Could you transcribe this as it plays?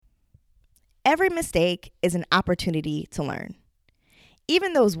every mistake is an opportunity to learn.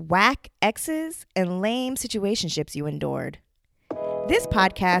 Even those whack exes and lame situationships you endured. This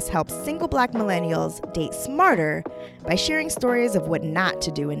podcast helps single Black millennials date smarter by sharing stories of what not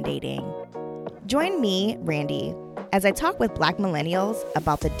to do in dating. Join me, Randy, as I talk with Black millennials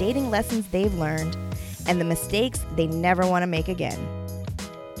about the dating lessons they've learned and the mistakes they never want to make again.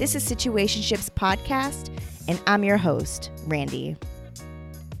 This is Situationships Podcast, and I'm your host, Randy.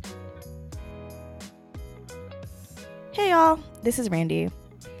 Hey y'all, this is Randy.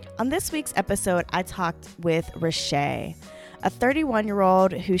 On this week's episode, I talked with Rashay, a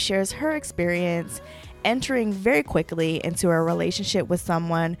 31-year-old who shares her experience entering very quickly into a relationship with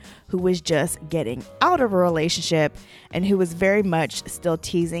someone who was just getting out of a relationship and who was very much still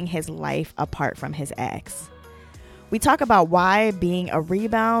teasing his life apart from his ex. We talk about why being a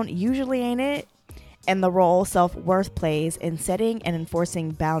rebound usually ain't it, and the role self-worth plays in setting and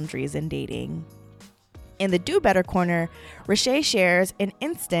enforcing boundaries in dating. In the Do Better corner, Rashay shares an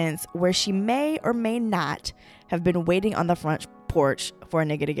instance where she may or may not have been waiting on the front porch for a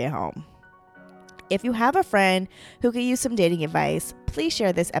nigga to get home. If you have a friend who could use some dating advice, please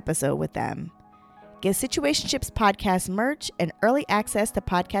share this episode with them. Get Situationships Podcast merch and early access to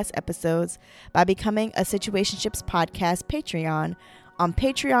podcast episodes by becoming a Situationships Podcast Patreon on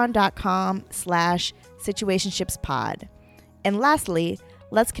patreon.com/situationshipspod. And lastly,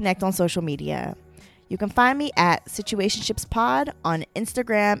 let's connect on social media. You can find me at Situationshipspod on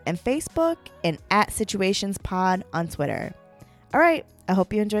Instagram and Facebook and at Situationspod on Twitter. All right, I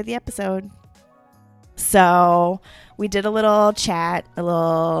hope you enjoyed the episode. So we did a little chat, a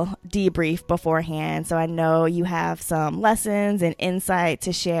little debrief beforehand. So I know you have some lessons and insight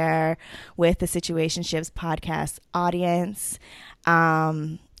to share with the Situationships Podcast audience.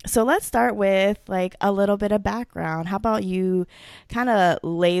 So let's start with like a little bit of background. How about you kind of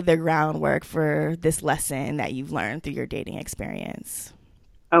lay the groundwork for this lesson that you've learned through your dating experience?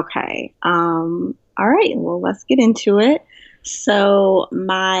 Okay. All right. Well, let's get into it. So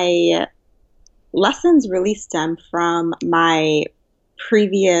my lessons really stem from my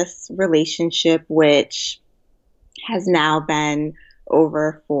previous relationship, which has now been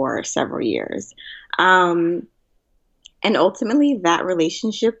over for several years. And ultimately, that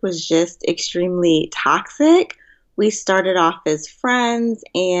relationship was just extremely toxic. We started off as friends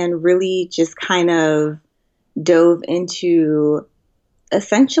and really just kind of dove into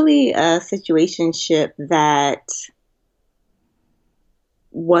essentially a situationship that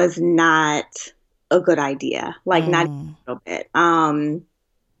was not a good idea, like not even a little bit.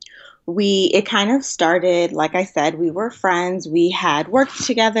 It kind of started, like I said, we were friends. We had worked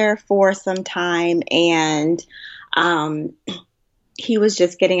together for some time, and he was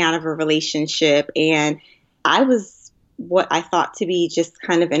just getting out of a relationship, and I was what I thought to be just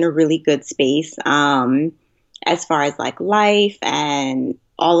kind of in a really good space, as far as like life and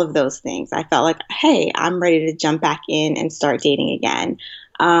all of those things. I felt like, hey, I'm ready to jump back in and start dating again.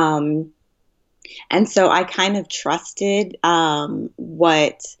 And so I kind of trusted,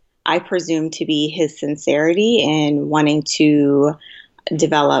 what I presumed to be his sincerity in wanting to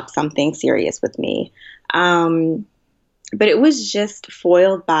develop something serious with me. But it was just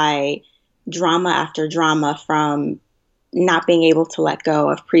foiled by drama after drama from not being able to let go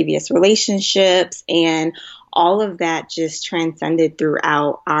of previous relationships, and all of that just transcended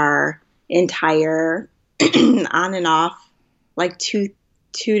throughout our entire on and off like two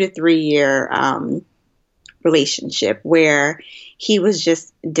to 3 year relationship, where he was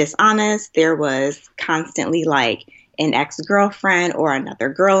just dishonest. There was constantly like an ex-girlfriend or another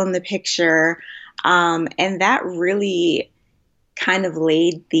girl in the picture. And that really kind of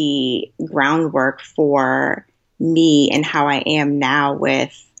laid the groundwork for me and how I am now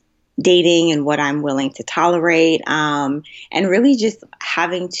with dating and what I'm willing to tolerate, and really just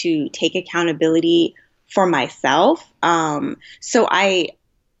having to take accountability for myself. So I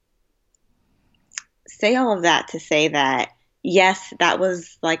say all of that to say that, yes, that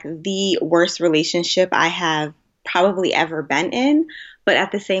was like the worst relationship I have probably ever been in. But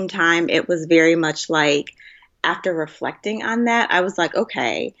at the same time, it was very much like, after reflecting on that, I was like,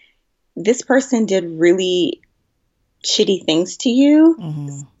 okay, this person did really shitty things to you.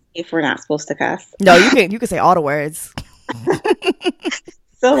 Mm-hmm. If we're not supposed to cuss. No, you can say all the words.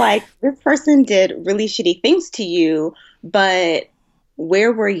 So like, this person did really shitty things to you, but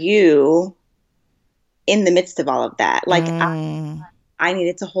where were you in the midst of all of that? Like, I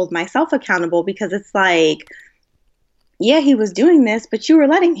needed to hold myself accountable, because it's like, yeah, he was doing this, but you were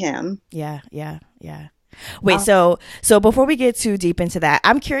letting him. Yeah. Wait, so before we get too deep into that,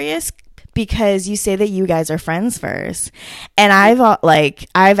 I'm curious, because you say that you guys are friends first. And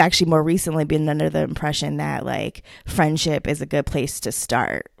I've actually more recently been under the impression that like friendship is a good place to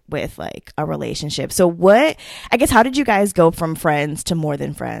start with like a relationship. So how did you guys go from friends to more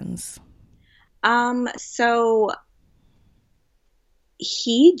than friends? So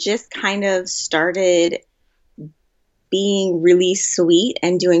he just kind of started being really sweet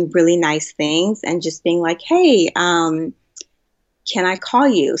and doing really nice things and just being like, hey, can I call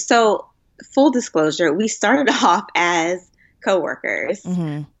you? So full disclosure, we started off as coworkers.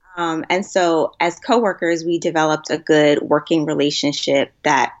 Mm-hmm. And so as coworkers, we developed a good working relationship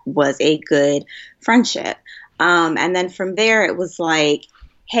that was a good friendship. And then from there, it was like,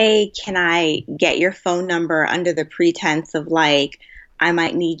 hey, can I get your phone number under the pretense of like, I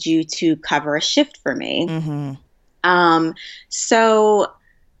might need you to cover a shift for me. Mm-hmm. So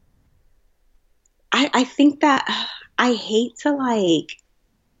I think that I hate to like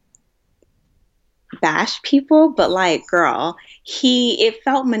bash people, but like, girl, it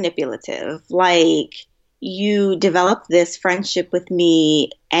felt manipulative. Like, you developed this friendship with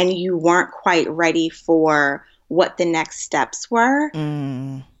me and you weren't quite ready for what the next steps were.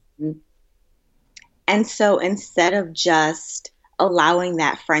 Mm. And so instead of just allowing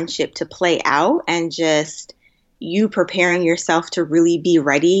that friendship to play out and just you preparing yourself to really be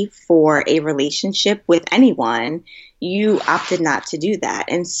ready for a relationship with anyone, you opted not to do that.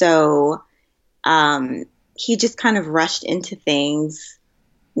 And so he just kind of rushed into things,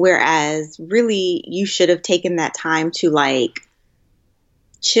 whereas really you should have taken that time to like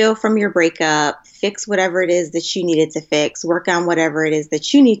chill from your breakup, fix whatever it is that you needed to fix, work on whatever it is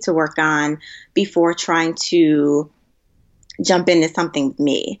that you need to work on before trying to jump into something with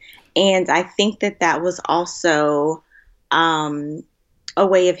me. And I think that that was also a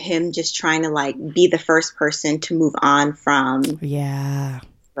way of him just trying to like be the first person to move on from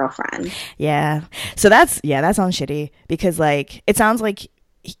girlfriend. Yeah. So that sounds shitty because like it sounds like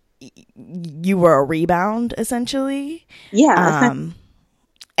you were a rebound essentially. Yeah.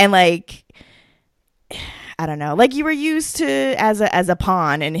 And like I don't know, like you were used to as a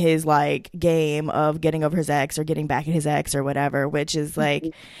pawn in his like game of getting over his ex or getting back at his ex or whatever, which is like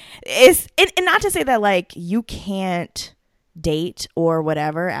and not to say that like you can't date or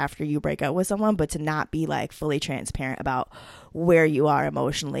whatever after you break up with someone, but to not be like fully transparent about where you are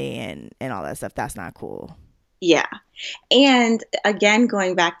emotionally and all that stuff, that's not cool. Yeah. And again,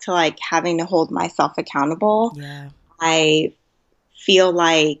 going back to like having to hold myself accountable, I feel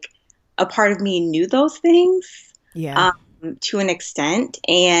like a part of me knew those things to an extent.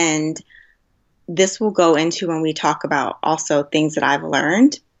 And this will go into when we talk about also things that I've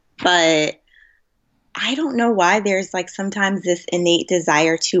learned. But I don't know why there's like sometimes this innate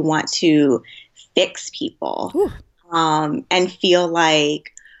desire to want to fix people and feel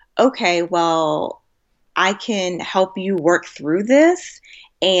like, okay, well, I can help you work through this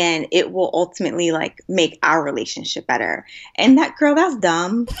and it will ultimately like make our relationship better. And that girl, that's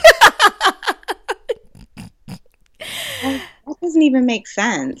dumb. That doesn't even make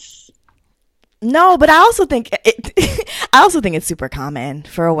sense. No, but I also think it's super common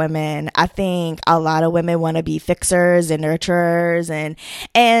for women. I think a lot of women want to be fixers and nurturers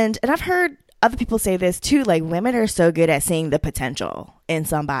and I've heard other people say this too, like women are so good at seeing the potential in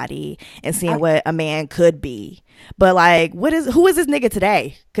somebody and seeing what a man could be. But like who is this nigga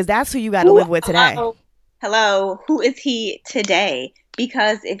today? Because that's who you got to live with today. Hello, who is he today?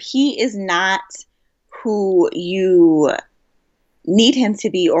 Because if he is not who you need him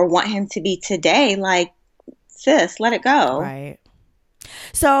to be or want him to be today, like, sis, let it go. Right.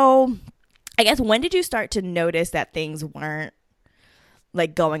 So I guess when did you start to notice that things weren't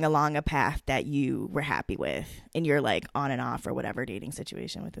like going along a path that you were happy with in your like on and off or whatever dating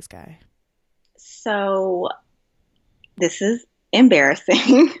situation with this guy? So this is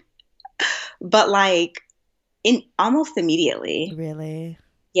embarrassing, but like in almost immediately. Really?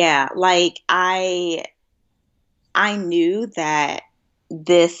 Yeah, like I knew that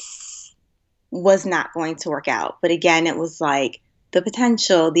this was not going to work out. But again, it was like the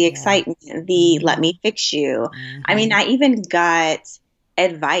potential, the excitement, the let me fix you. I mean, I even got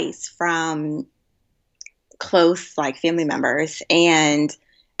advice from close like family members. And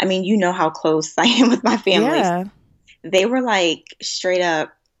I mean, you know how close I am with my family. Yeah. They were like straight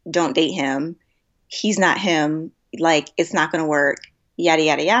up, don't date him. He's not him. Like, it's not going to work. Yada,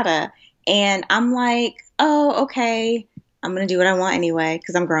 yada, yada. And I'm like, oh, okay. I'm going to do what I want anyway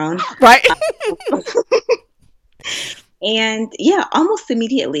because I'm grown. Right. And yeah, almost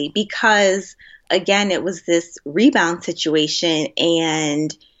immediately because, again, it was this rebound situation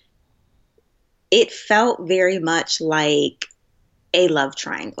and it felt very much like a love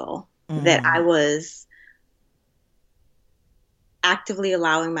triangle. that I was actively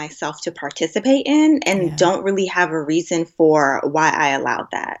allowing myself to participate in and Yeah. don't really have a reason for why I allowed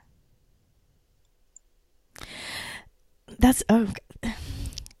that. That's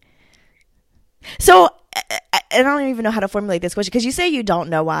so I don't even know how to formulate this question because you say you don't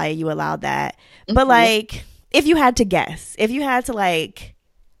know why you allowed that, but Hmm. like if you had to guess, if you had to like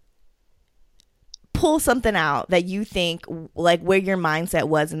pull something out that you think like where your mindset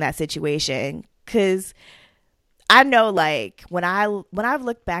was in that situation, because I know like when I've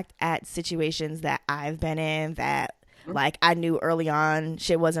looked back at situations that I've been in that like I knew early on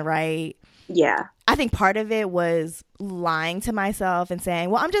shit wasn't right. Yeah. I think part of it was lying to myself and saying,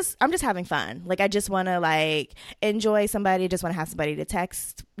 "Well, I'm just having fun. Like I just want to like enjoy somebody, just want to have somebody to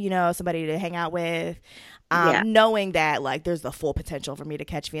text, you know, somebody to hang out with." Yeah. Knowing that like there's the full potential for me to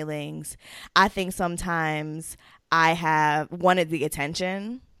catch feelings. I think sometimes I have wanted the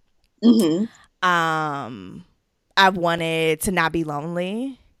attention. Hmm. Um I've wanted to not be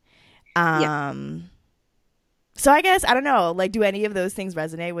lonely. Yeah. Um so I guess I don't know, like do any of those things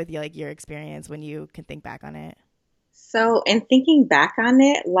resonate with you, like your experience when you can think back on it? So, in thinking back on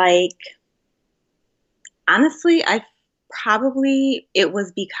it, like, honestly, I probably, it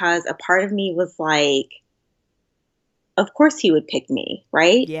was because a part of me was like, of course he would pick me,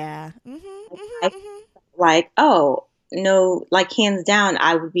 right? Yeah. I, like, oh, no, like, hands down,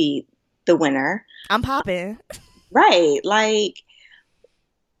 I would be the winner. I'm popping. Right. Like,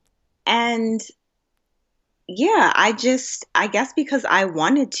 and yeah, I guess because I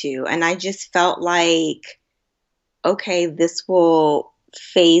wanted to, and I just felt like, okay, this will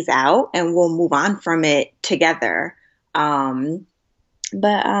phase out and we'll move on from it together. Um,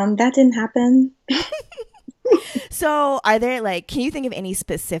 but that didn't happen. So, are there like can you think of any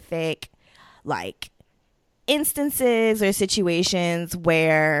specific like instances or situations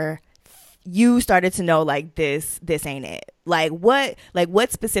where you started to know like this ain't it? Like what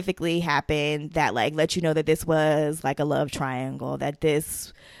specifically happened that like let you know that this was like a love triangle, that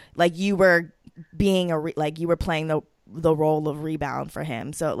this like you were being like you were playing the role of rebound for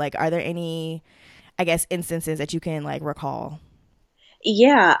him. So like are there any I guess instances that you can like recall?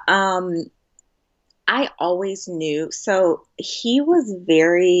 Yeah, I always knew. So he wasn't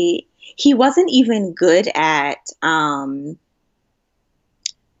even good at,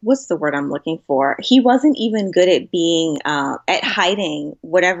 what's the word I'm looking for? He wasn't even good at being, at hiding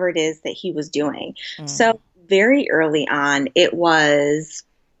whatever it is that he was doing. Mm. So very early on, it was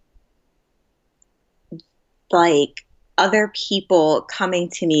like other people coming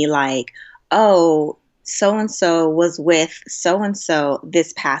to me like, oh, so and so was with so and so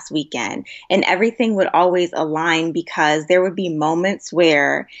this past weekend. And everything would always align because there would be moments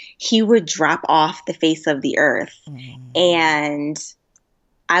where he would drop off the face of the earth. Mm. And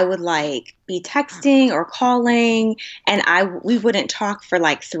I would like be texting or calling, and I we wouldn't talk for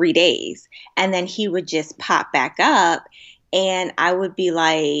like 3 days. And then he would just pop back up, and I would be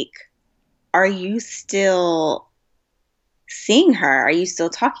like, are you still seeing her? Are you still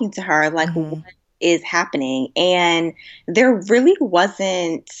talking to her? Like, what Mm-hmm. is happening? And there really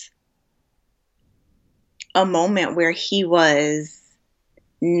wasn't a moment where he was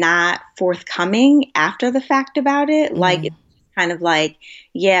not forthcoming after the fact about it. Like, Mm-hmm. it's kind of like,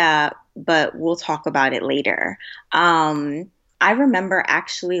 yeah, but we'll talk about it later. I remember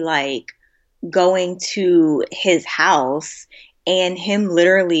actually like going to his house and him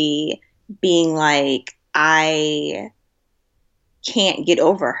literally being like, I can't get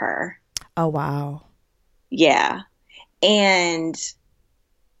over her. Oh wow. Yeah. And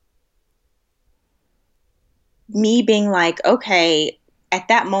me being like, okay, at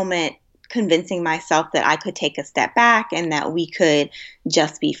that moment, convincing myself that I could take a step back and that we could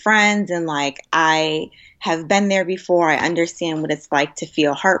just be friends. And like, I have been there before. I understand what it's like to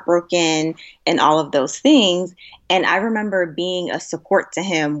feel heartbroken and all of those things. And I remember being a support to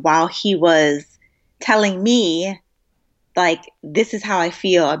him while he was telling me, like, this is how I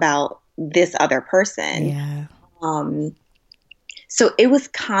feel about this other person. Yeah. Um, So it was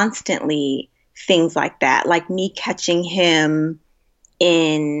constantly things like that, like me catching him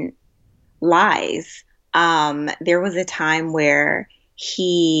in lies. There was a time where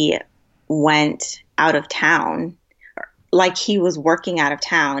he went out of town, like he was working out of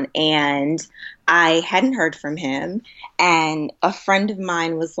town, and I hadn't heard from him. And a friend of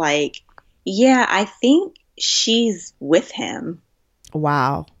mine was like, yeah, I think she's with him.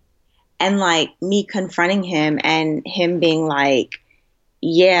 Wow. And like me confronting him and him being like,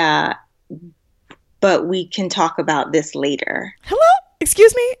 yeah, but we can talk about this later. Hello?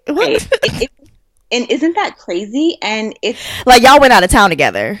 Excuse me? Right. What? And isn't that crazy? And it's Like y'all went out of town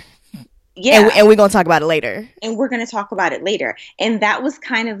together. Yeah. And we're gonna talk about it later. And we're going to talk about it later. And that was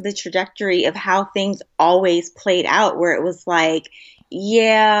kind of the trajectory of how things always played out, where it was like,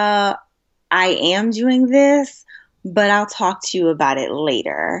 yeah, I am doing this, but I'll talk to you about it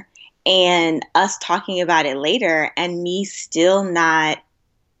later. And us talking about it later and me still not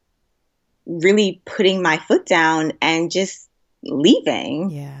really putting my foot down and just leaving.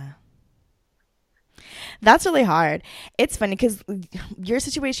 Yeah. That's really hard. It's funny because your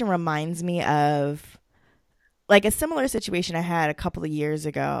situation reminds me of like a similar situation I had a couple of years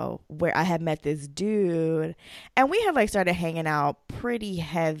ago where I had met this dude and we had like started hanging out pretty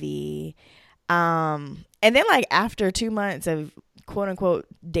heavy. And then like after 2 months of quote unquote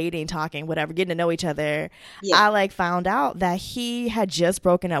dating, talking, whatever, getting to know each other, Yeah. I like found out that he had just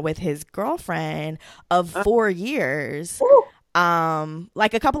broken up with his girlfriend of 4 years, Ooh,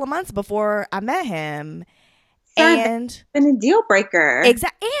 like a couple of months before I met him. sir, And that's been a deal breaker.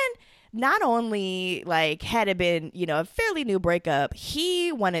 exactly. And not only like had it been, you know, a fairly new breakup,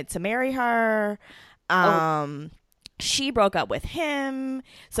 he wanted to marry her. Oh, She broke up with him.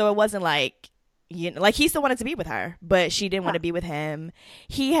 So it wasn't like, you know, like he still wanted to be with her, but she didn't want to be with him.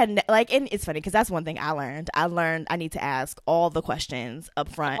 He had like, and it's funny because that's one thing I learned. I need to ask all the questions up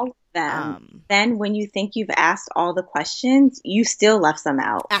front. all of them. Um, Then when you think you've asked all the questions, you still left some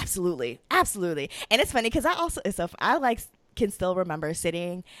out. Absolutely, absolutely. And it's funny because I also so I like can still remember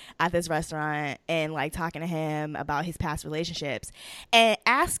sitting at this restaurant and like talking to him about his past relationships and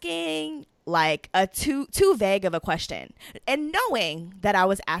asking like a too vague of a question, and knowing that I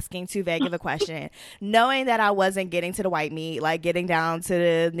was asking too vague of a question, knowing that I wasn't getting to the white meat, like getting down to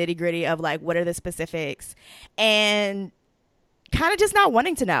the nitty gritty of like what are the specifics, and kind of just not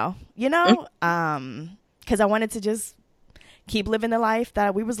wanting to know, you know, because I wanted to just keep living the life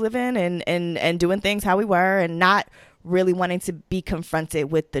that we was living and doing things how we were and not really wanting to be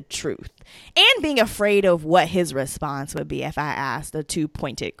confronted with the truth and being afraid of what his response would be if I asked a too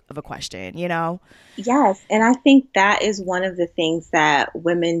pointed of a question, you know? Yes, and I think that is one of the things that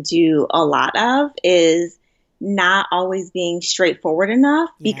women do a lot of is not always being straightforward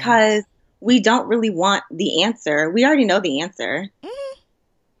enough Yeah. because we don't really want the answer. We already know the answer. Mm-hmm.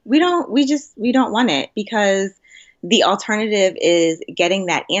 We don't want it because the alternative is getting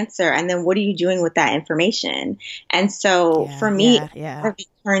that answer and then what are you doing with that information? And so Yeah, for me, yeah, yeah. it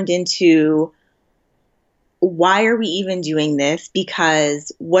turned into why are we even doing this?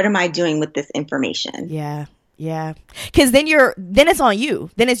 Because what am I doing with this information? Yeah. Yeah. Cause then it's on you.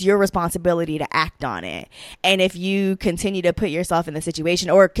 Then it's your responsibility to act on it. And if you continue to put yourself in the situation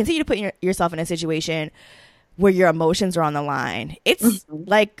or continue to put yourself in a situation where your emotions are on the line, it's Mhm.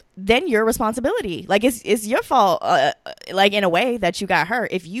 like then your responsibility. Like it's your fault, like in a way that you got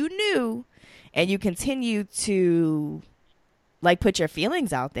hurt. If you knew and you continue to like put your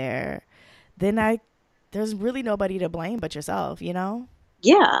feelings out there, then there's really nobody to blame but yourself, you know?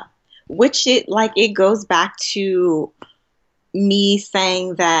 Yeah. Which it goes back to me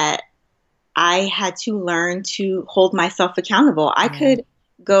saying that I had to learn to hold myself accountable. I Yeah. could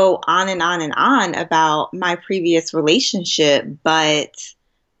go on and on and on about my previous relationship, but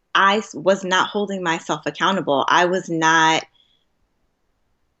was not holding myself accountable. I was not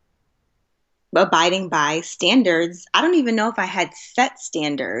abiding by standards. I don't even know if I had set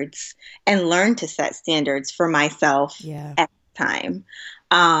standards and learned to set standards for myself Yeah. at the time.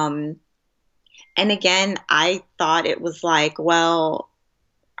 Um, and again, I thought it was like, well,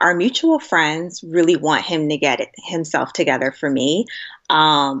 our mutual friends really want him to get himself together for me.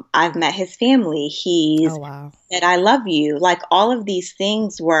 I've met his family. Oh He's wow. said, I love you. Like all of these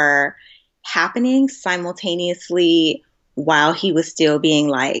things were happening simultaneously while he was still being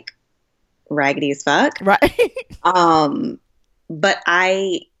like raggedy as fuck. Right. Um, but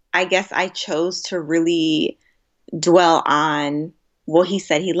I guess I chose to really dwell on, well, he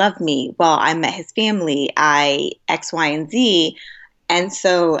said he loved me. Well, I met his family. I X, Y, and Z. And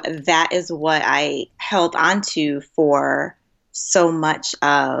so that is what I held on to for so much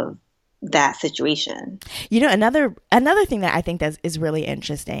of that situation. You know, another thing that I think that is really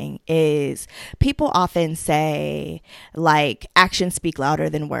interesting is people often say like actions speak louder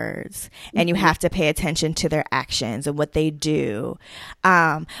than words, and you Mhm. have to pay attention to their actions and what they do.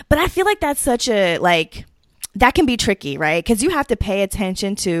 But I feel like that's such a like that can be tricky, right? Because you have to pay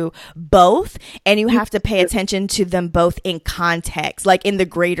attention to both and you have to pay attention to them both in context, like in the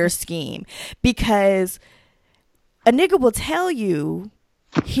greater scheme. Because a nigga will tell you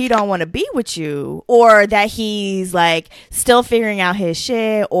he don't want to be with you or that he's like still figuring out his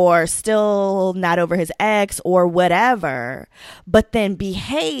shit or still not over his ex or whatever, but then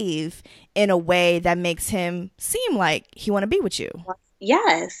behave in a way that makes him seem like he want to be with you.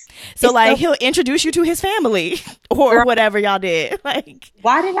 Yes. So like he'll introduce you to his family or whatever y'all did. Like,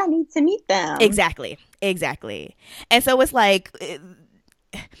 why did I need to meet them? Exactly. And so it's like,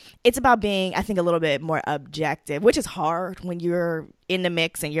 it's about being, I think, a little bit more objective, which is hard when you're in the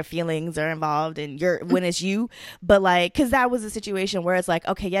mix and your feelings are involved and when it's you. But like, because that was a situation where it's like,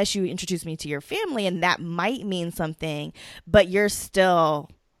 okay, yes, you introduced me to your family and that might mean something, but you're still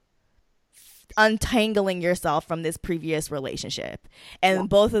untangling yourself from this previous relationship, and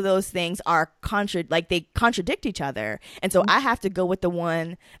both of those things are they contradict each other. And so I have to go with the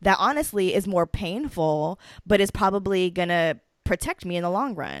one that honestly is more painful, but is probably gonna protect me in the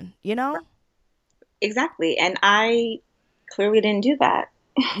long run, you know? Exactly. And I clearly didn't do that.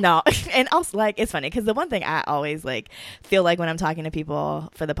 No. And also, like, it's funny because the one thing I always like feel like when I'm talking to people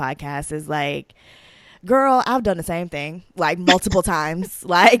for the podcast is like, girl, I've done the same thing like multiple times,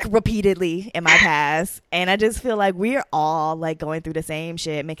 like repeatedly in my past. And I just feel like we're all like going through the same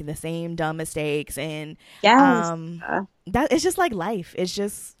shit, making the same dumb mistakes. And that it's just like life. It's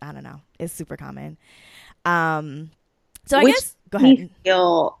just, I don't know. It's super common. So I guess, go ahead. Me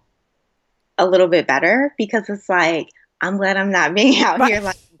feel a little bit better because it's like, I'm glad I'm not being out here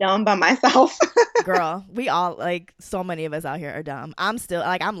like dumb by myself. Girl, we all, like, so many of us out here are dumb. I'm still,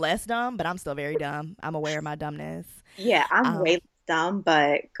 like, I'm less dumb, but I'm still very dumb. I'm aware of my dumbness. Yeah, I'm way less dumb,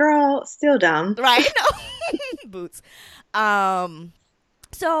 but girl, still dumb. Right? No. Boots.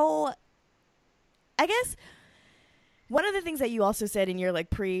 So I guess one of the things that you also said in your,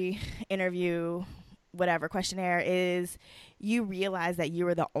 like, pre-interview whatever questionnaire is you realize that you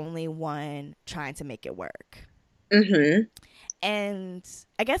were the only one trying to make it work. Mm-hmm. And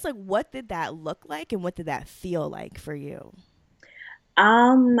I guess, like, what did that look like and what did that feel like for you?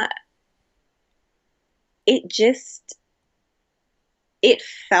 It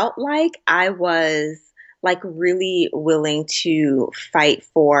felt like I was like really willing to fight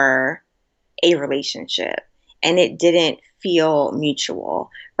for a relationship, and it didn't feel mutual,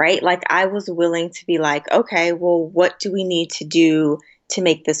 right? Like I was willing to be like, okay, well, what do we need to do to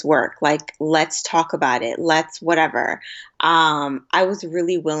make this work? Like, let's talk about it. Let's whatever. I was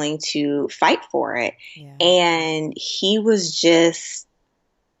really willing to fight for it. Yeah. And he was just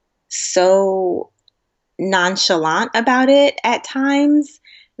so nonchalant about it at times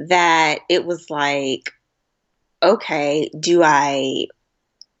that it was like, okay,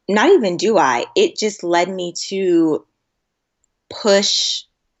 it just led me to push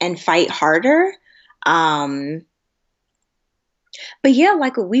and fight harder. But yeah,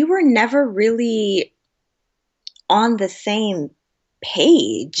 like we were never really on the same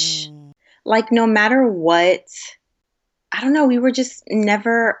page. Like no matter what, I don't know, we were just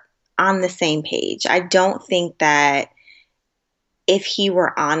never on the same page. I don't think that if he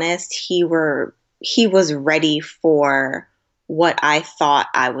were honest, he was ready for what I thought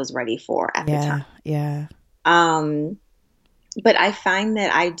I was ready for at the time. Yeah. But I find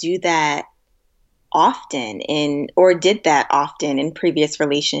that I do that often did that often in previous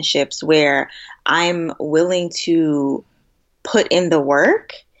relationships where I'm willing to put in the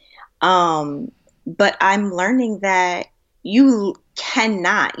work. But I'm learning that you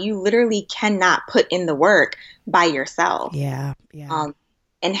literally cannot put in the work by yourself. Yeah.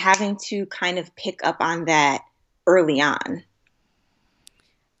 And having to kind of pick up on that early on.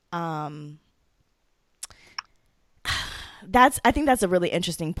 I think that's a really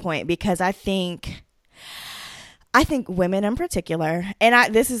interesting point because I think women in particular,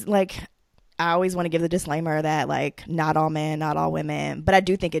 and this is like, I always want to give the disclaimer that like not all men, not all women, but I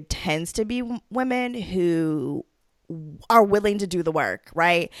do think it tends to be women who are willing to do the work,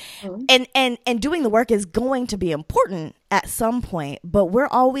 right? Mm-hmm. And doing the work is going to be important at some point, but we're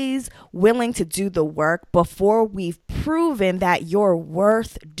always willing to do the work before we've proven that you're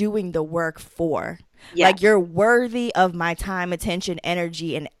worth doing the work for. Yeah. Like you're worthy of my time, attention,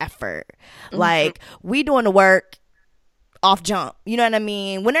 energy, and effort. Mm-hmm. Like we doing the work off jump, you know what I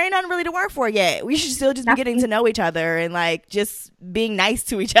mean? When there ain't nothing really to work for yet, we should still just be getting to know each other and like just being nice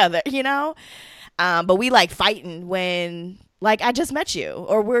to each other, you know? But we like fighting when like I just met you,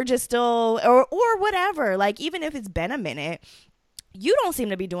 or we're just still, or whatever. Like even if it's been a minute, you don't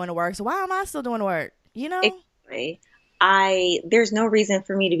seem to be doing the work. So why am I still doing the work? You know? Exactly. There's no reason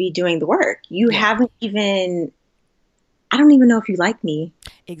for me to be doing the work. You haven't even, I don't even know if you like me.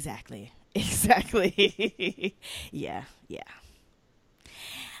 Exactly. Yeah.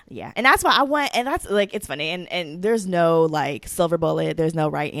 And that's why I want, and that's like, it's funny. And there's no like silver bullet. There's no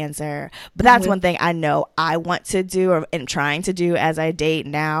right answer. But that's one thing I know I want to do or am trying to do as I date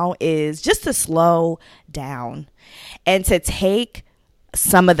now is just to slow down and to take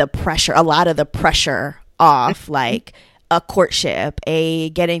a lot of the pressure off. Like, a courtship, a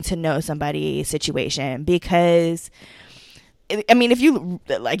getting to know somebody situation, because I mean, if you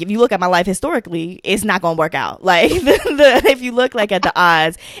look at my life historically, it's not gonna work out. Like if you look like at the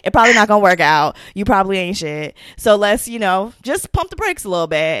odds, it probably not gonna work out. You probably ain't shit. So let's, just pump the brakes a little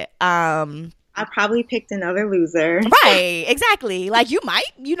bit. I probably picked another loser. Right, exactly. Like you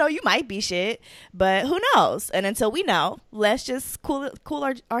might be shit, but who knows? And until we know, let's just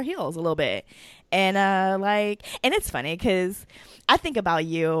cool our heels a little bit. And and it's funny because I think about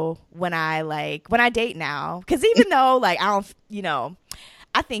you when I date now, because even though I don't,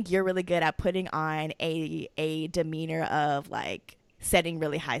 I think you're really good at putting on a demeanor of setting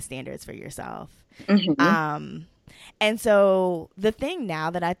really high standards for yourself. Mm-hmm. And so the thing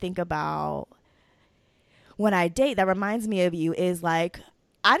now that I think about when I date that reminds me of you is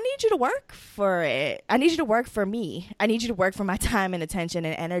I need you to work for it. I need you to work for me. I need you to work for my time and attention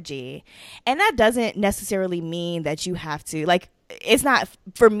and energy. And that doesn't necessarily mean that you have to it's not,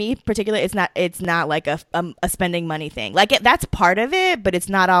 for me particularly, it's not like a spending money thing. That's part of it, but it's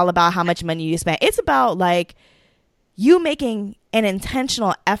not all about how much money you spend. It's about you making an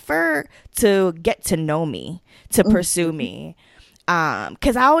intentional effort to get to know me, to pursue me.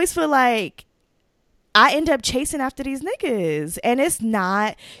 'Cause I always feel like I end up chasing after these niggas, and it's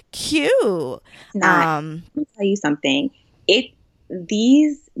not cute. It's not. Let me tell you something. If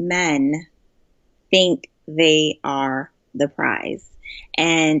these men think they are the prize,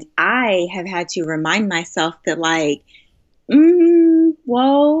 and I have had to remind myself that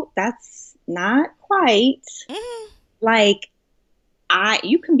well, that's not quite.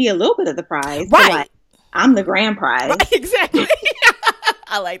 You can be a little bit of the prize, right? But I'm the grand prize. Right, exactly.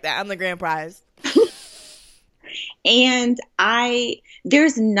 I like that. I'm the grand prize. And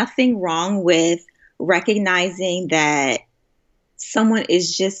there's nothing wrong with recognizing that someone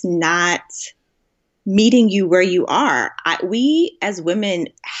is just not meeting you where you are. We as women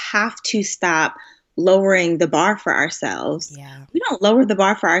have to stop lowering the bar for ourselves. Yeah. We don't lower the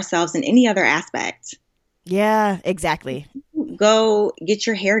bar for ourselves in any other aspect. Yeah, exactly. Go get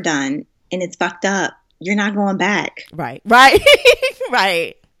your hair done and it's fucked up. You're not going back. Right. Right.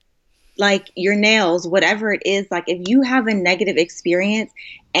 Right. Your nails, whatever it is, if you have a negative experience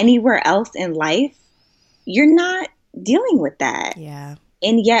anywhere else in life, you're not dealing with that. Yeah.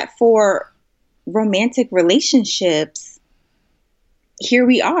 And yet for romantic relationships, here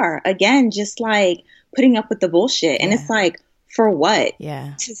we are again, just putting up with the bullshit. Yeah. And it's for what?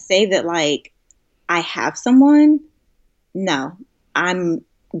 Yeah. To say that I have someone? No, I'm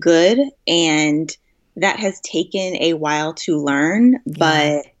good. And that has taken a while to learn,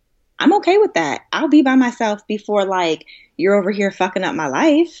 but I'm okay with that. I'll be by myself before you're over here fucking up my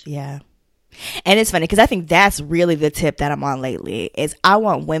life. Yeah. And it's funny because I think that's really the tip that I'm on lately is I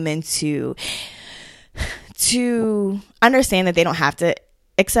want women to understand that they don't have to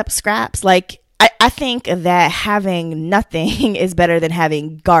accept scraps. I think that having nothing is better than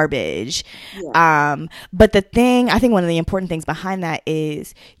having garbage. Yeah. But I think one of the important things behind that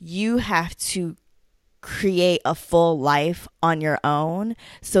is you have to create a full life on your own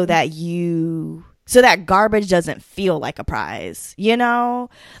so that garbage doesn't feel like a prize,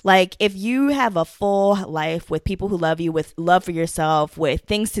 if you have a full life with people who love you, with love for yourself, with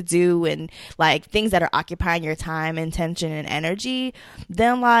things to do and things that are occupying your time, intention and energy,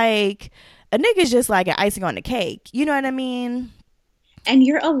 then a nigga's just an icing on the cake. You know what I mean? And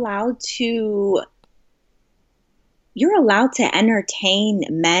you're allowed to entertain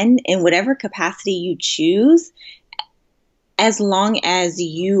men in whatever capacity you choose, as long as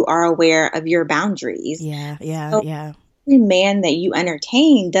you are aware of your boundaries. Yeah, yeah, so yeah. The man that you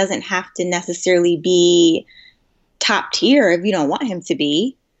entertain doesn't have to necessarily be top tier if you don't want him to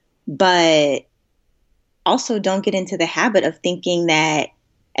be, but also don't get into the habit of thinking that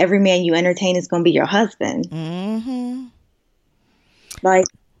every man you entertain is going to be your husband. Mm-hmm.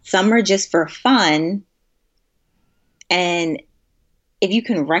 Some are just for fun. And if you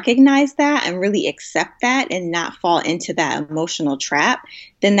can recognize that and really accept that and not fall into that emotional trap,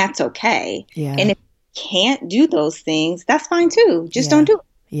 then that's okay. Yeah. And if you can't do those things, that's fine too. Just don't do it.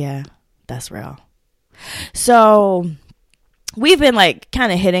 Yeah, that's real. So we've been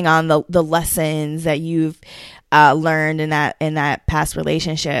kind of hitting on the lessons that you've learned in that past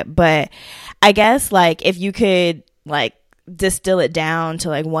relationship. But I guess if you could distill it down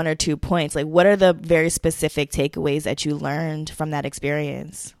to one or 2 points, what are the very specific takeaways that you learned from that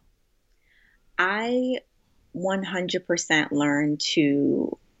experience? I 100% learned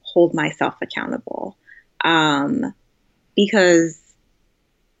to hold myself accountable, because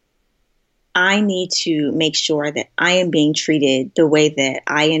I need to make sure that I am being treated the way that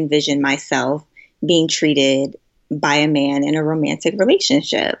I envision myself being treated by a man in a romantic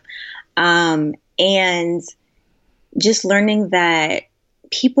relationship. And just learning that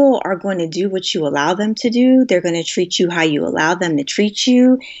people are going to do what you allow them to do. They're going to treat you how you allow them to treat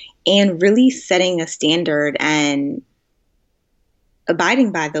you, and really setting a standard and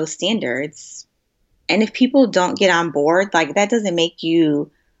abiding by those standards. And if people don't get on board, like, that doesn't make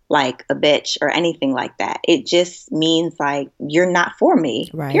you like a bitch or anything like that. It just means like you're not for me.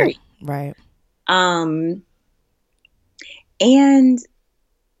 Right. Period. Right. And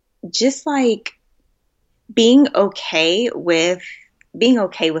just like being okay with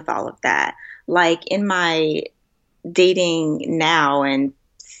all of that. Like in my dating now and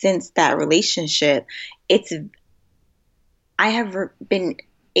since that relationship, I have been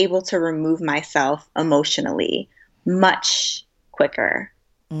able to remove myself emotionally much quicker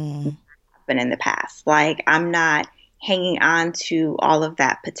than in the past. Like, I'm not hanging on to all of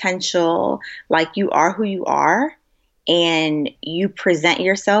that potential. Like, you are who you are, and you present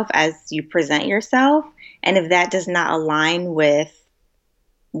yourself as you present yourself. And if that does not align with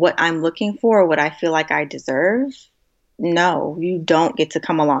what I'm looking for or what I feel like I deserve, no, you don't get to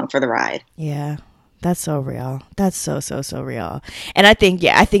come along for the ride. Yeah. That's so real. That's so real. And I think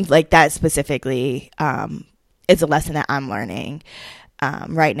like that specifically is a lesson that I'm learning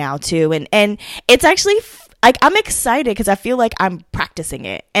right now too. And it's actually like, I'm excited because I feel like I'm practicing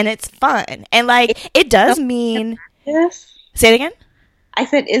it and it's fun. And like, it does mean, say it again. I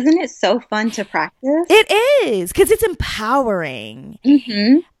said, isn't it so fun to practice? It is, because it's empowering.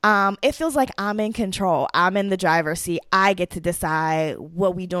 Mm-hmm. It feels like I'm in control. I'm in the driver's seat. I get to decide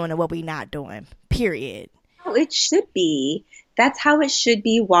what we doing and what we not doing, period. Oh, it should be. That's how it should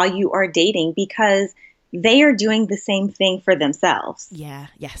be while you are dating, because they are doing the same thing for themselves. Yeah.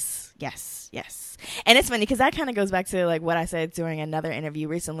 Yes. And it's funny because that kind of goes back to like what I said during another interview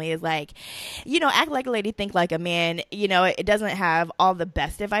recently, is like, act like a lady, think like a man. It doesn't have all the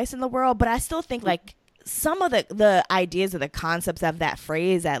best advice in the world, but I still think like some of the ideas or the concepts of that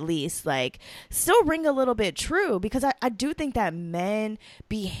phrase, at least, like, still ring a little bit true, because I do think that men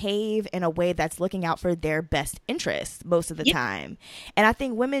behave in a way that's looking out for their best interests most of the time. And I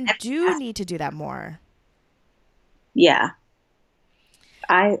think women do need to do that more. Yeah.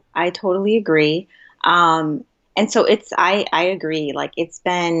 I totally agree. And so I agree. Like, it's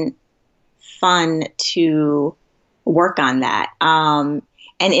been fun to work on that. And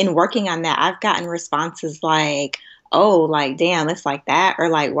in working on that, I've gotten responses like, oh, like, damn, it's like that. Or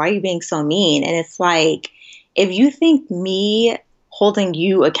like, why are you being so mean? And it's like, if you think me holding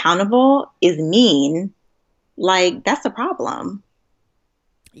you accountable is mean, like, that's a problem.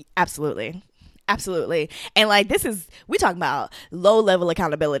 Absolutely. And like, we talking about low level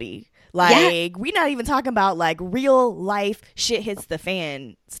accountability. Like, we're not even talking about like real life shit hits the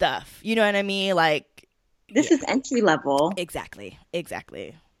fan stuff. You know what I mean? Like, this is entry level. Exactly.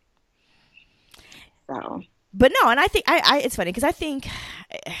 So, but no, and I think it's funny because I think,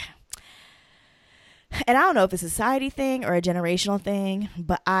 and I don't know if it's a society thing or a generational thing,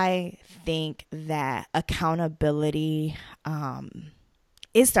 but I think that accountability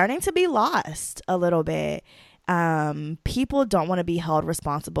is starting to be lost a little bit. People don't want to be held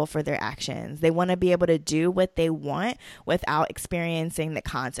responsible for their actions. They want to be able to do what they want without experiencing the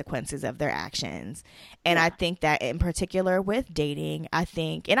consequences of their actions. And I think that in particular with dating,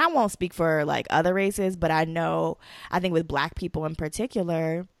 and I won't speak for like other races, but I think with Black people in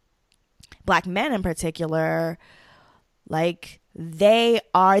particular, Black men in particular, like, they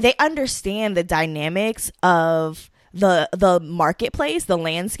understand the dynamics of the marketplace, the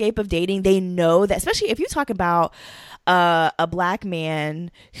landscape of dating. They know that, especially if you talk about a Black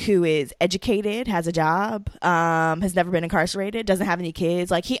man who is educated, has a job, has never been incarcerated, doesn't have any kids,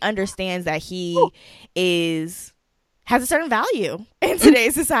 like, he understands that he has a certain value in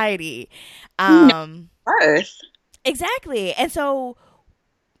today's society. Exactly. And so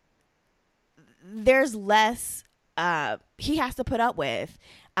there's less he has to put up with.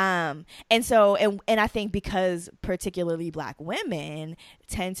 And I think because particularly Black women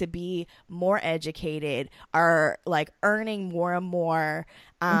tend to be more educated, are like earning more and more,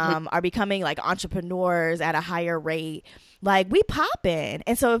 are becoming like entrepreneurs at a higher rate, like, we poppin'.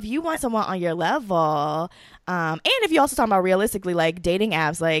 And so if you want someone on your level, and if you also talk about realistically, like, dating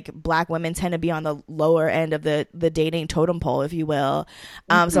apps, like, Black women tend to be on the lower end of the dating totem pole, if you will.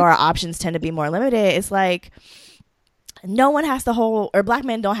 So our options tend to be more limited. It's like, no one has to or Black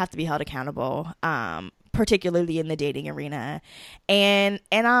men don't have to be held accountable, particularly in the dating arena. And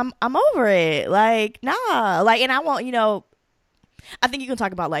I'm over it. Like, nah. Like, and I won't, I think you can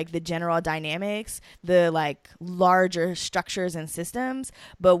talk about like the general dynamics, the like larger structures and systems.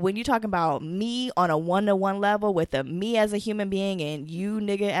 But when you're talking about me on a 1-to-1 level with me as a human being and you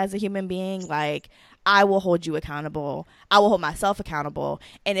nigga as a human being, like I will hold you accountable. I will hold myself accountable.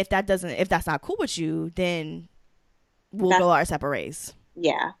 And if that's not cool with you, then we'll That's go our separate ways.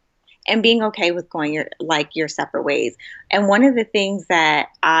 yeah. And being okay with going your separate ways. And one of the things that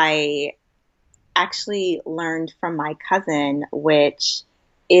I actually learned from my cousin, which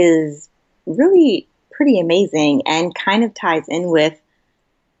is really pretty amazing and kind of ties in with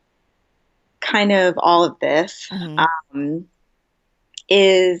kind of all of this, Mm-hmm.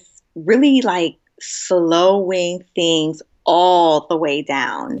 is really like slowing things all the way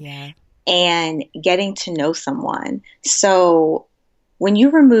down Yeah. and getting to know someone. So when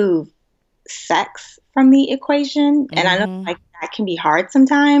you remove sex from the equation, and I know Mm-hmm. like that can be hard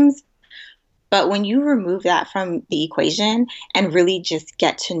sometimes, but when you remove that from the equation and really just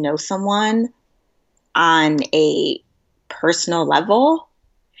get to know someone on a personal level,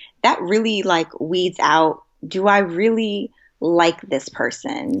 that really like weeds out, do I really like this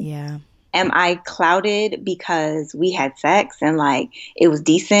person? Yeah. Am I clouded because we had sex and like it was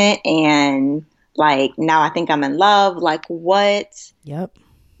decent and like now I think I'm in love? Like Yep.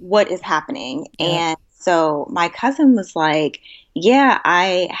 what is happening? Yep. And so my cousin was like, yeah,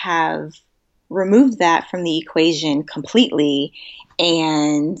 I have removed that from the equation completely.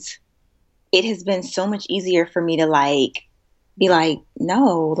 And it has been so much easier for me to like be like,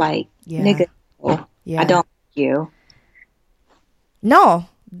 no, like, Yeah. nigga, no, I Yeah. don't like you. No,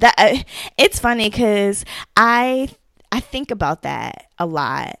 that it's funny because I think about that a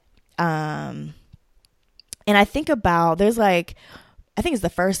lot, um, and I think about there's like I think it's the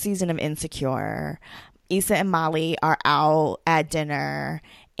first season of Insecure. Issa and Molly are out at dinner,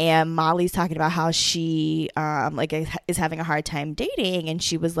 and Molly's talking about how she like is having a hard time dating, and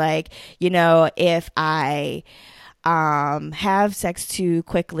she was like, if I have sex too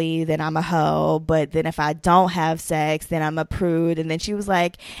quickly, then I'm a hoe. But then if I don't have sex, then I'm a prude. And then she was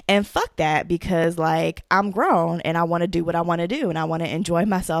like, and fuck that, because like I'm grown and I want to do what I want to do and I want to enjoy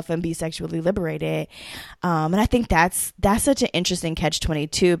myself and be sexually liberated. And I think that's such an interesting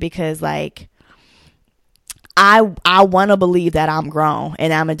catch-22 because like I want to believe that I'm grown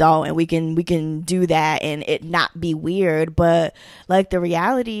and I'm adult and we can do that and it not be weird, but like the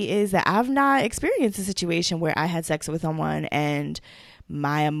reality is that I've not experienced a situation where I had sex with someone and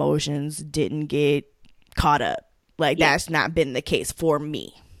my emotions didn't get caught up. Like Yeah. that's not been the case for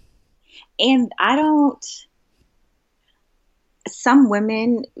me. And I don't, some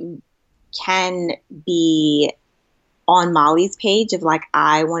women can be on Molly's page of like,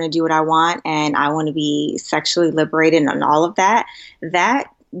 I want to do what I want and I want to be sexually liberated and all of that. That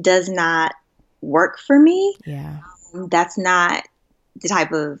does not work for me. Yeah. That's not the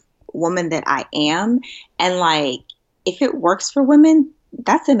type of woman that I am. And like, if it works for women,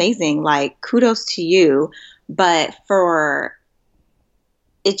 that's amazing. Like, kudos to you. But for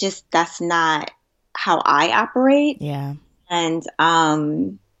it, just that's not how I operate. Yeah. And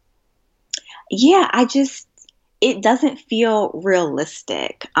yeah, it doesn't feel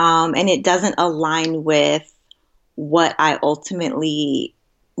realistic. And it doesn't align with what I ultimately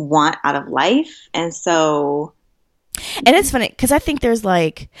want out of life. And so, And it's funny because I think there's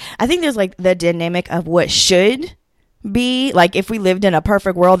like the dynamic of what should be like if we lived in a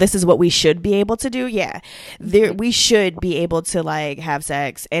perfect world, this is what we should be able to do. Yeah, there we should be able to like have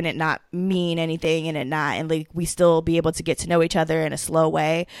sex and it not mean anything and it not, and like we still be able to get to know each other in a slow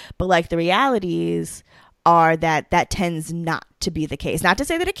way. But like the realities are that tends not to be the case. Not to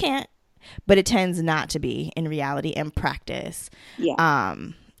say that it can't, but it tends not to be in reality and practice. yeah.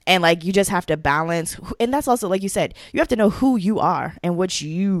 And like you just have to balance, and that's also like you said, you have to know who you are and what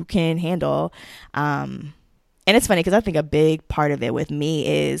you can handle. And it's funny because I think a big part of it with me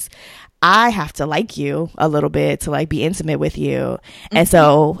is I have to like you a little bit to like be intimate with you. Mm-hmm. And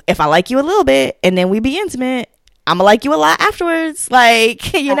so if I like you a little bit and then we be intimate, I'm gonna like you a lot afterwards, like,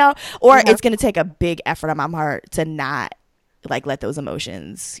 or it's gonna take a big effort on my part to not like let those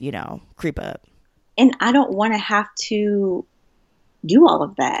emotions, creep up. And I don't want to have to do all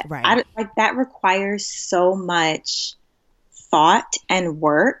of that. Right. Like that requires so much thought and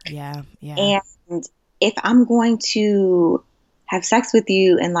work. Yeah. Yeah. And if I'm going to have sex with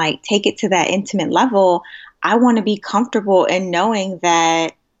you and like take it to that intimate level, I want to be comfortable in knowing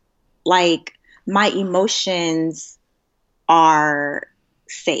that like my emotions are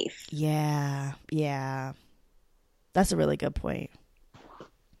safe. Yeah. Yeah. That's a really good point.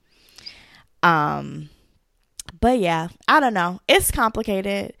 But yeah, I don't know. It's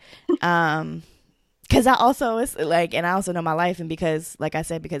complicated. Because I also, it's like, and I also know my life, and because, like I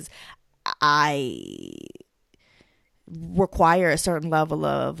said, because I require a certain level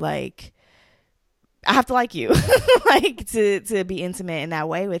of like, I have to like you, like to be intimate in that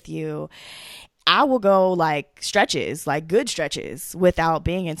way with you. I will go like stretches, like good stretches, without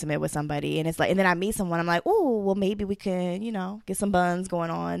being intimate with somebody. And it's like, and then I meet someone, I'm like, oh, well, maybe we can, get some buns going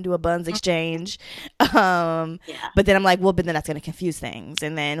on, do a buns exchange. Yeah. But then I'm like, well, but then that's going to confuse things.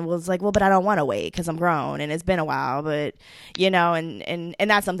 And then was like, well, but I don't want to wait because I'm grown and it's been a while. But, and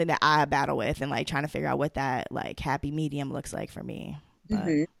that's something that I battle with, and like trying to figure out what that like happy medium looks like for me. But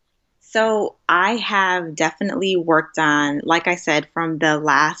hmm So I have definitely worked on, like I said, from the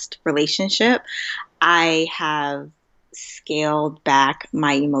last relationship, I have scaled back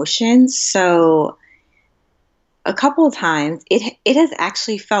my emotions. So a couple of times it has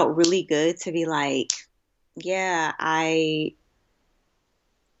actually felt really good to be like, yeah, I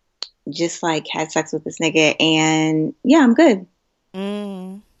just like had sex with this nigga and yeah, I'm good.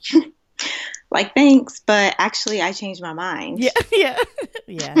 mm, Like thanks, but actually I changed my mind. yeah, yeah,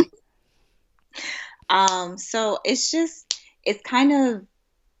 yeah. So it's kind of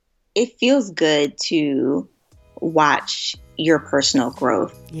it feels good to watch your personal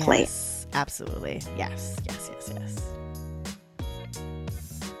growth play. Yes, absolutely. Yes, yes, yes, yes.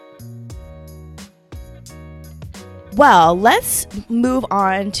 Well, let's move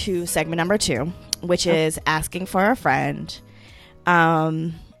on to segment number 2, which is asking for a friend.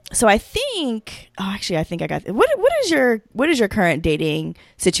 So I think, actually, I think I got what is your current dating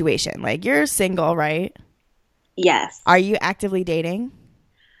situation? Like, you're single, right? Yes. Are you actively dating?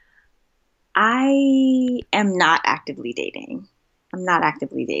 I am not actively dating. I'm not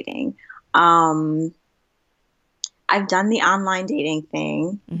actively dating. Um, I've done the online dating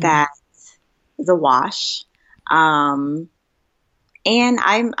thing. Mm-hmm. That is a wash. Um, and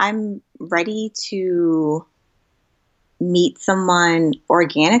I'm ready to meet someone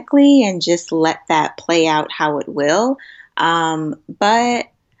organically and just let that play out how it will. But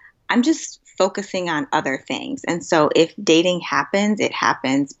I'm just focusing on other things. And so if dating happens, it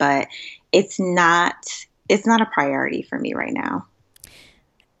happens, but it's not it's not a priority for me right now.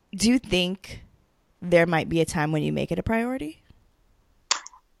 Do you think there might be a time when you make it a priority?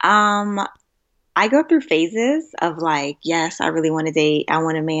 Um, I go through phases of like, yes, I really want to date. I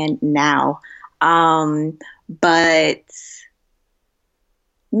want a man now. But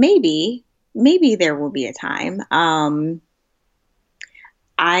maybe there will be a time.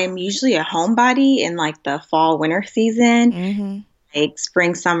 I'm usually a homebody in like the fall winter season. Mm-hmm. Like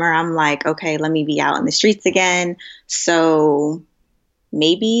spring summer, I'm like, okay, let me be out in the streets again. So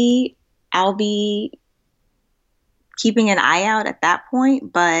maybe I'll be keeping an eye out at that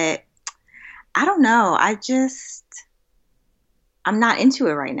point, but I don't know. I'm not into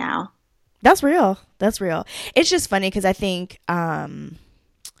it right now. That's real. That's real. It's just funny because I think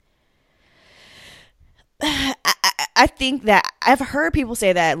I think that I've heard people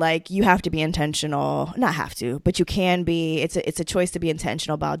say that like you have to be intentional, not have to, but you can be. It's a choice to be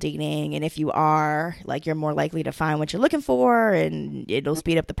intentional about dating, and if you are, like, you're more likely to find what you're looking for, and it'll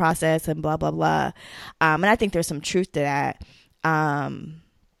speed up the process and blah blah blah. And I think there's some truth to that.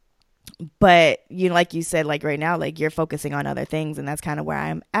 But like you said, like right now, like you're focusing on other things, and that's kind of where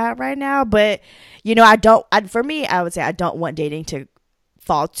I'm at right now. But for me, I would say I don't want dating to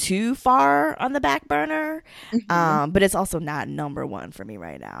fall too far on the back burner. hmm But it's also not number one for me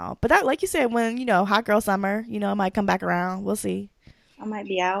right now. But that, like you said, when hot girl summer, it might come back around. We'll see. I might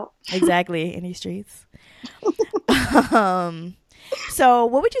be out. Exactly, in these streets. um so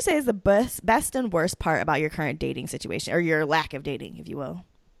what would you say is the best and worst part about your current dating situation, or your lack of dating, if you will?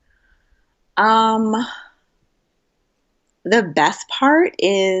 Um, the best part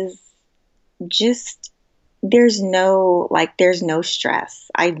is just there's no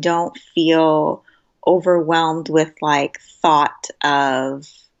stress. I don't feel overwhelmed with like thought of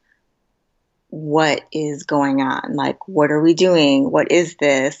what is going on. Like, what are we doing? What is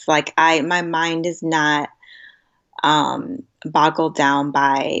this? Like my mind is not boggled down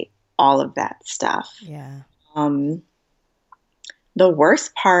by all of that stuff. Yeah. Um, the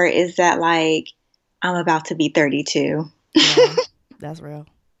worst part is that like I'm about to be 32. Yeah, that's real.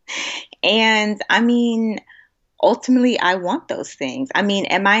 And I mean, ultimately, I want those things. I mean,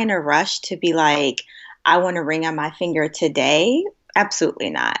 am I in a rush to be like, I want a ring on my finger today? Absolutely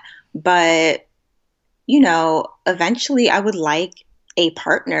not. But, eventually I would like a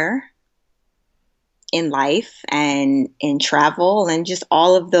partner in life and in travel and just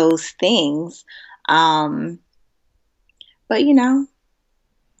all of those things. Um, but,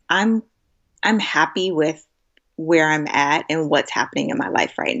 I'm I'm happy with where I'm at and what's happening in my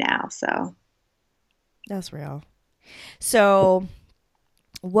life right now. So, That's real. So,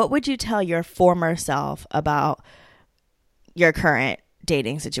 what would you tell your former self about your current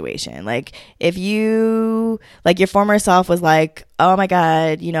dating situation? Like, if you, like, your former self was like, oh my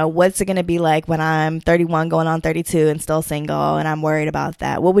God, you know, what's it going to be like when I'm 31 going on 32 and still single and I'm worried about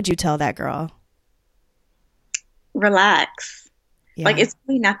that? What would you tell that girl? Relax. Like, Yeah. it's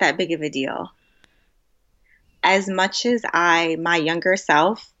really not that big of a deal. As much as my younger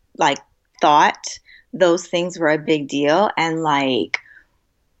self, like, thought those things were a big deal and, like,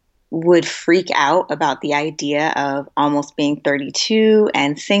 would freak out about the idea of almost being 32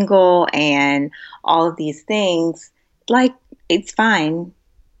 and single and all of these things, like, it's fine.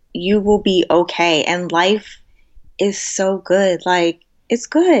 You will be okay. And life is so good. Like, it's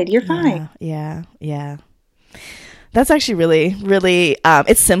good. You're fine. Yeah. Yeah. Yeah. That's actually really, really,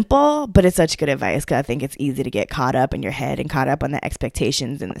 it's simple, but it's such good advice because I think it's easy to get caught up in your head and caught up on the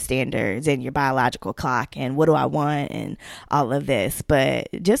expectations and the standards and your biological clock and what do I want and all of this. But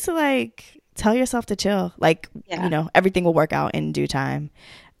just to like tell yourself to chill, like, you Yeah. know, everything will work out in due time.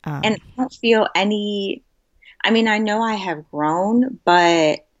 And Um, I don't feel any, I mean, I know I have grown,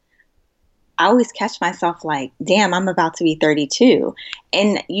 but I always catch myself like, damn, I'm about to be 32.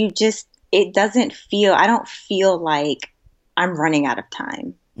 And it doesn't feel, I don't feel like I'm running out of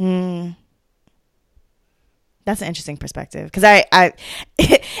time. mm, that's an interesting perspective because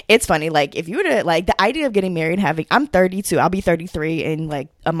it's funny. Like if you were to like the idea of getting married, I'm 32, I'll be 33 in like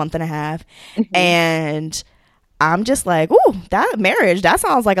a month and a half. Mhm. And I'm just like, ooh, that marriage, that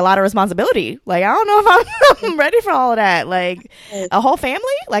sounds like a lot of responsibility. Like, I don't know if I'm ready for all of that. Like, a whole family?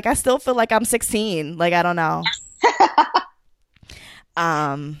 Like, I still feel like I'm 16. Like, I don't know.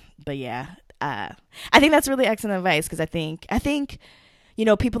 But yeah, I think that's really excellent advice because I think, you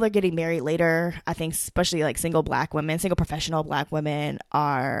know, people are getting married later. I think especially like single black women, single professional black women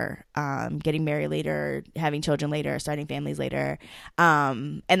are getting married later, having children later, starting families later.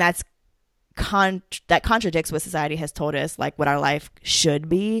 And that contradicts what society has told us like what our life should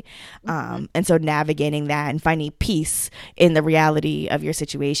be, Mhm. and so navigating that and finding peace in the reality of your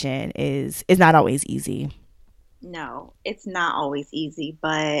situation is not always easy. No, it's not always easy,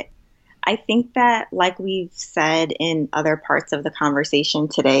 but I think that, like we've said in other parts of the conversation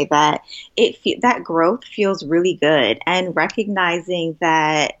today, that that growth feels really good, and recognizing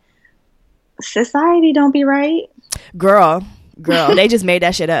that society don't be right. Girl, they just made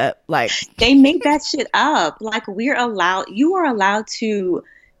that shit up, like, They make that shit up. Like, you are allowed to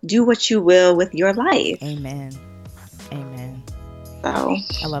do what you will with your life. amen, amen. So,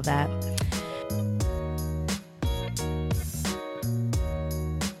 I love that.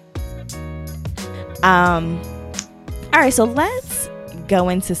 um all right, so let's go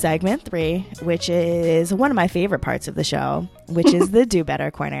into segment 3, which is one of my favorite parts of the show, which is the do better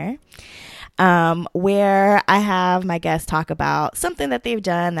corner, where I have my guests talk about something that they've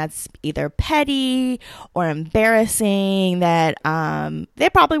done that's either petty or embarrassing that they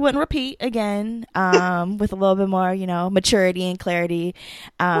probably wouldn't repeat again, with a little bit more, you know, maturity and clarity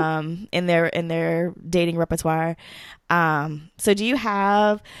in their dating repertoire. So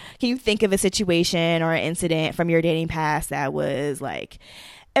can you think of a situation or an incident from your dating past that was like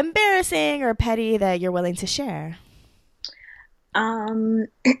embarrassing or petty that you're willing to share? um,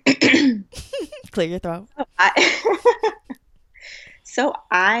 Clear your throat. I, so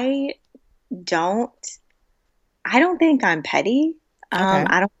don't, I don't think I'm petty. Okay.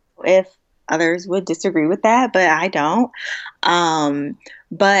 I don't know if others would disagree with that, but I don't.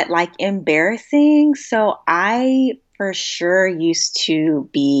 But like embarrassing, so I for sure used to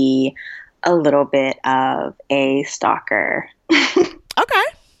be a little bit of a stalker. Okay.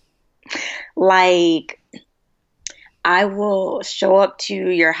 Like, I will show up to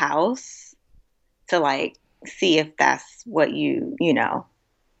your house to like see if that's what you know,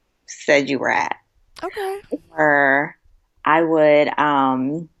 said you were at. Okay. Or I would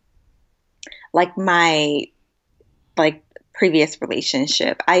like my like previous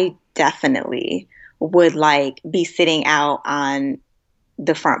relationship, I definitely would like be sitting out on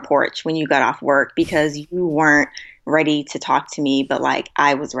the front porch when you got off work because you weren't ready to talk to me, but like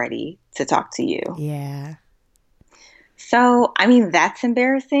I was ready to talk to you. Yeah. So, I mean, that's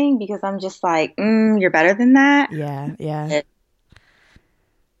embarrassing because I'm just like, you're better than that. Yeah. Yeah. But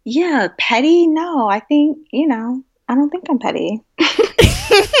yeah, petty? No, I think, I don't think I'm petty.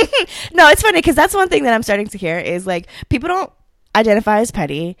 No, it's funny because that's one thing that I'm starting to hear is like people don't identify as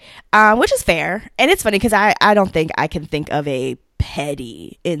petty, which is fair. And it's funny because I don't think I can think of a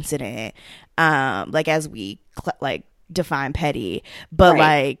petty incident, like as we like define petty, but Right.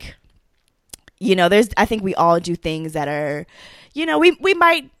 like I think we all do things that are, we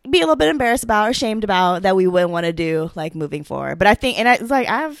might be a little bit embarrassed about or ashamed about that we wouldn't want to do, like, moving forward. But I think, and it's like,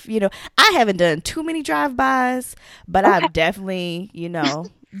 I haven't done too many drive-bys, but Okay. I've definitely,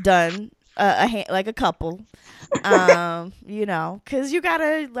 done a couple, because you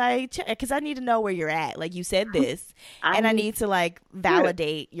gotta, like, check, because I need to know where you're at. Like, you said this, and I need to, like,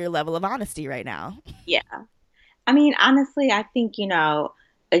 validate your level of honesty right now. Yeah. I mean, honestly, I think,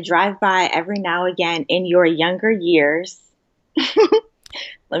 a drive-by every now and again in your younger years.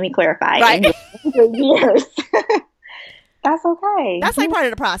 Let me clarify. Right. In your younger years. That's okay. That's like part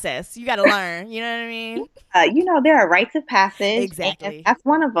of the process. You got to learn. You know what I mean? There are rites of passage. Exactly. That's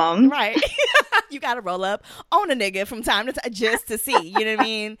one of them. Right. You got to roll up on a nigga from time to time just to see. You know what I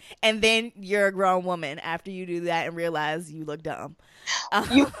mean? And then you're a grown woman after you do that and realize you look dumb.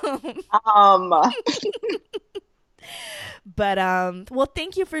 But well,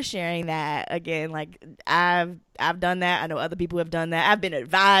 thank you for sharing that. Again, like, I've done that. I know other people have done that. I've been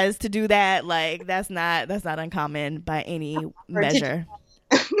advised to do that. Like, that's not uncommon by any measure.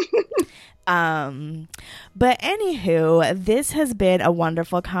 But anywho, this has been a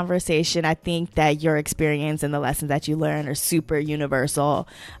wonderful conversation. I think that your experience and the lessons that you learn are super universal.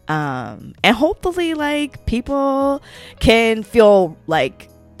 And hopefully, like, people can feel like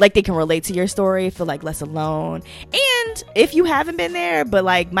they can relate to your story, feel like less alone. And if you haven't been there, but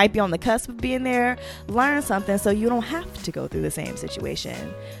like might be on the cusp of being there, learn something so you don't have to go through the same situation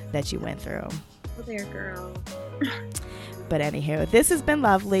that you went through. Oh, there, girl. But anywho, this has been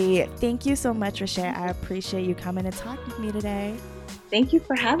lovely. Thank you so much, Rashay. I appreciate you coming and talking with me today. Thank you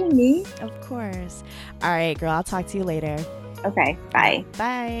for having me. Of course. All right, girl. I'll talk to you later. Okay. Bye.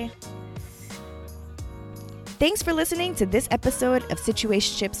 Bye. Thanks for listening to this episode of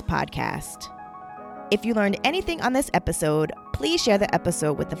Situationships Podcast. If you learned anything on this episode, please share the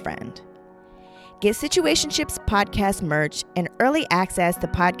episode with a friend. Get Situationships Podcast merch and early access to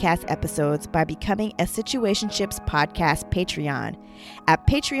podcast episodes by becoming a Situationships Podcast Patreon at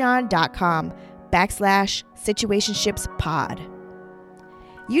patreon.com/situationshipspod.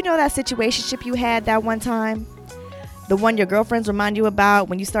 You know that situationship you had that one time? The one your girlfriends remind you about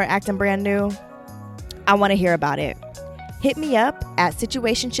when you start acting brand new? I want to hear about it. Hit me up at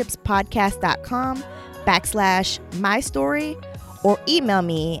situationshipspodcast.com/mystory or email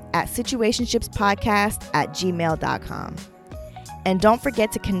me at situationshipspodcast@gmail.com. And don't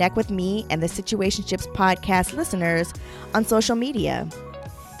forget to connect with me and the Situationships Podcast listeners on social media.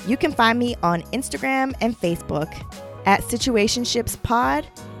 You can find me on Instagram and Facebook at Situationshipspod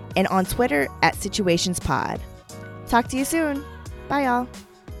and on Twitter at Situationspod. Talk to you soon. Bye, y'all.